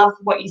I love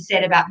what you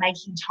said about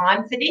making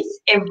time for this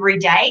every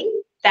day.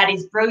 that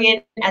is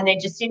brilliant, and then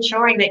just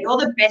ensuring that you're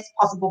the best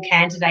possible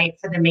candidate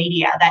for the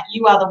media, that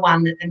you are the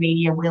one that the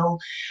media will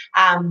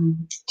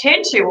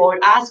turn to or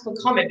ask for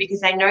comment, because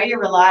they know you're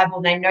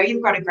reliable, they know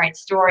you've got a great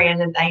story, and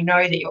that they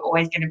know that you're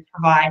always going to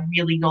provide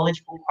really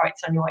knowledgeable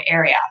quotes on your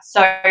area.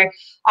 So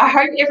I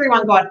hope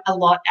everyone got a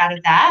lot out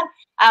of that.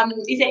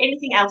 Is there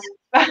anything else,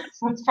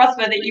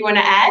 Prosper, that you want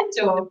to add?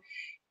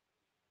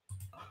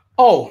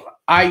 Or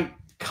I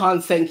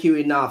can't thank you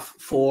enough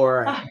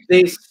for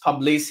this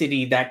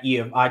publicity that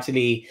you have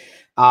actually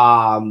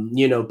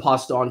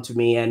passed on to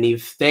me. And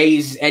if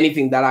there's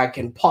anything that I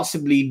can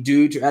possibly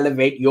do to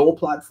elevate your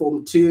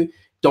platform too,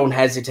 don't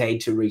hesitate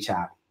to reach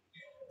out.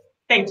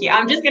 Thank you.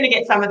 I'm just going to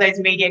get some of those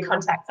media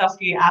contacts off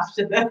you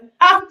after the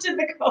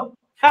call.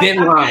 But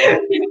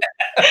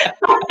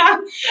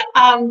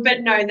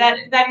no,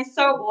 that is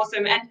so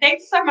awesome, and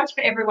thanks so much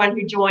for everyone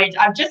who joined.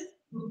 I've just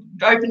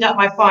opened up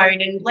my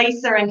phone, and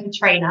Lisa and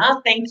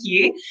Katrina, thank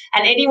you,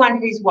 and anyone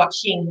who's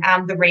watching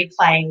the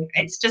replay.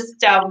 It's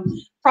just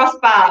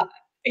Prosper.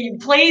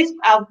 Please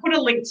put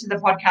a link to the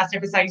podcast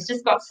episode. He's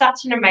just got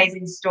such an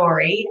amazing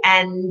story,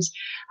 and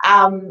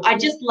I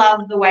just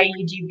love the way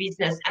you do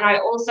business, and I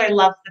also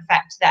love the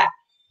fact that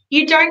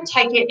you don't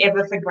take it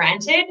ever for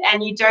granted,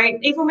 and you don't,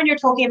 even when you're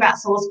talking about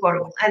Source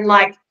Bottle, and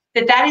like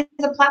that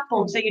is a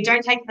platform, so you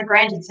don't take it for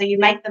granted, so you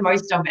make the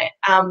most of it,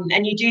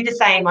 and you do the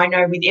same, I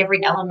know, with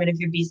every element of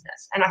your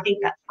business, and I think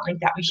that's something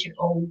that we should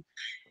all,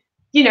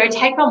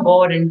 take on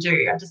board and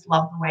do. I just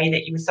love the way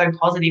that you were so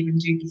positive and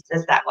do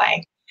business that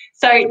way.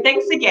 So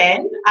thanks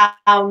again,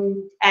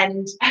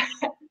 and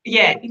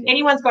yeah, if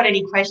anyone's got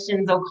any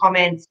questions or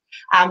comments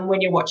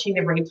when you're watching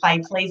the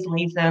replay, please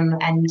leave them,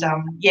 and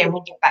yeah,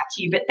 we'll get back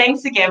to you. But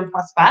thanks again,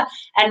 Prosper.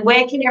 And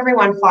where can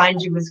everyone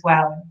find you as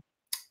well?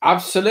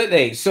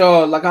 Absolutely.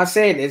 So, like I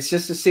said, it's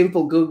just a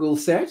simple Google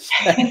search.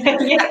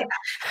 Yeah.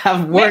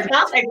 Where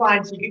can't they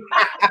find you?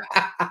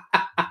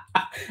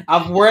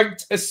 I've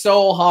worked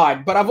so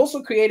hard, but I've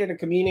also created a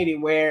community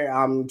where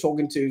I'm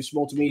talking to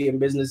small to medium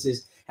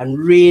businesses and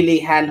really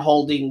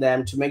hand-holding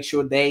them to make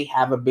sure they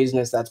have a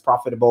business that's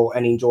profitable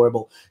and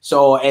enjoyable.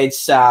 So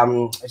it's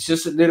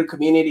just a little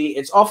community.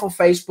 It's off of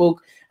Facebook.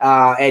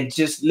 It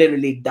just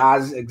literally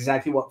does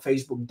exactly what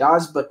Facebook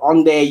does, but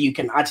on there you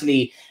can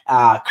actually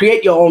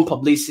create your own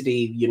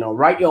publicity,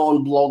 write your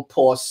own blog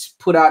posts,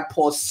 put out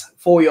posts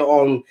for your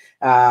own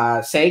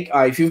sake.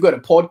 If you've got a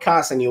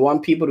podcast and you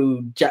want people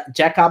to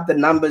jack up the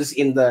numbers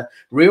in the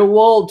real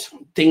world,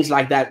 things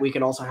like that, we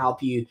can also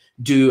help you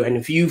do. And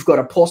if you've got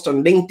a post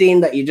on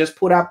LinkedIn that you just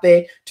put up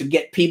there to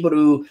get people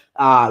to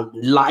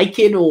like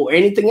it or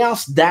anything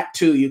else, that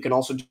too you can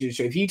also do.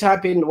 So if you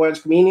type in the words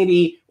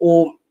community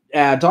or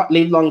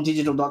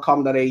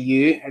 .livelongdigital.com.au,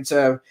 it's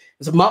a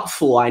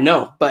mouthful, I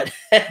know, but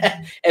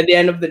at the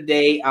end of the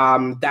day,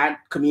 that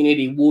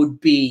community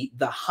would be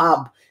the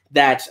hub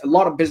that a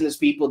lot of business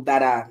people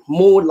that are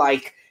more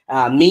like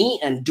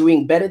me and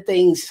doing better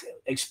things,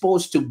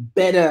 exposed to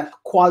better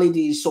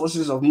quality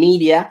sources of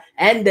media,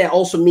 and they're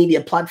also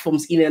media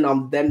platforms in and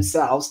of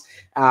themselves,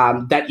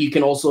 that you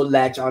can also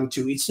latch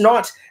onto. It's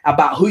not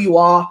about who you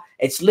are,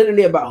 it's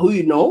literally about who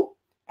you know.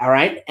 All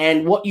right.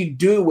 And what you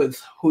do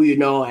with who you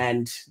know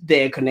and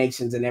their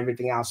connections and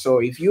everything else. So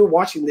if you're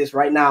watching this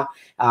right now,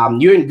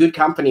 you're in good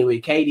company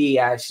with Katie.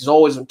 She's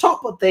always on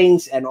top of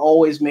things and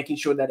always making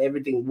sure that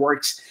everything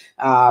works,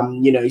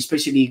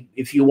 especially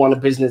if you want a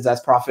business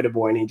that's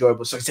profitable and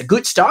enjoyable. So it's a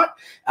good start.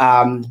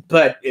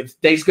 But if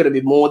there's going to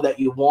be more that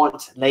you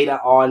want later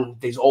on,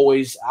 there's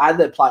always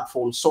other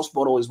platforms. Source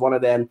Bottle is one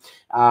of them.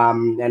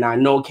 And I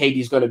know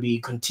Katie's going to be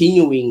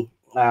continuing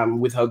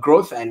with her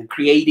growth and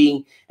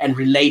creating and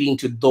relating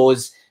to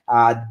those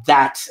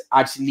that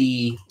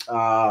actually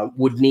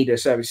would need a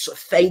service. So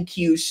thank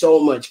you so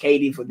much,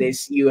 Katie, for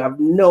this. You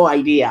have no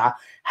idea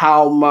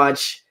how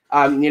much,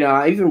 I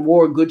even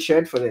wore a good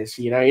shirt for this.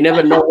 You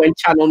never know when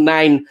Channel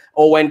 9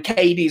 or when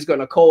Katie's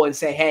going to call and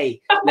say,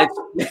 hey,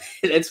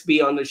 let's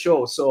be on the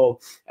show. So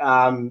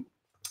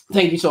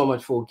thank you so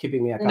much for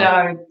keeping me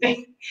accountable.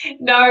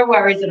 No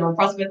worries at all,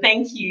 Prosper.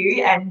 Thank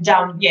you. And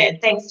yeah,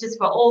 thanks just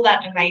for all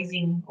the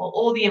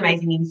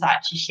amazing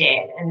insights you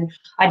shared. And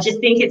I just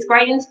think it's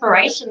great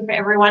inspiration for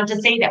everyone to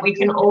see that we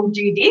can all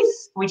do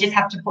this. We just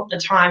have to put the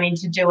time in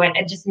to do it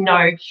and just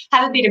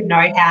have a bit of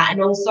know-how.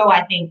 And also,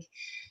 I think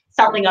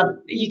something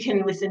you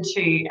can listen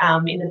to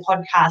in the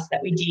podcast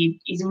that we did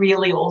is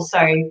really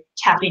also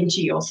tap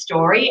into your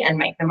story and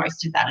make the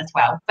most of that as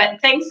well.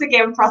 But thanks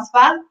again,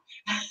 Prosper.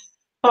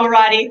 All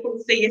righty, we'll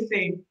see you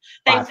soon.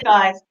 Thanks,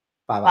 guys.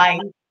 Bye-bye.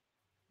 Bye.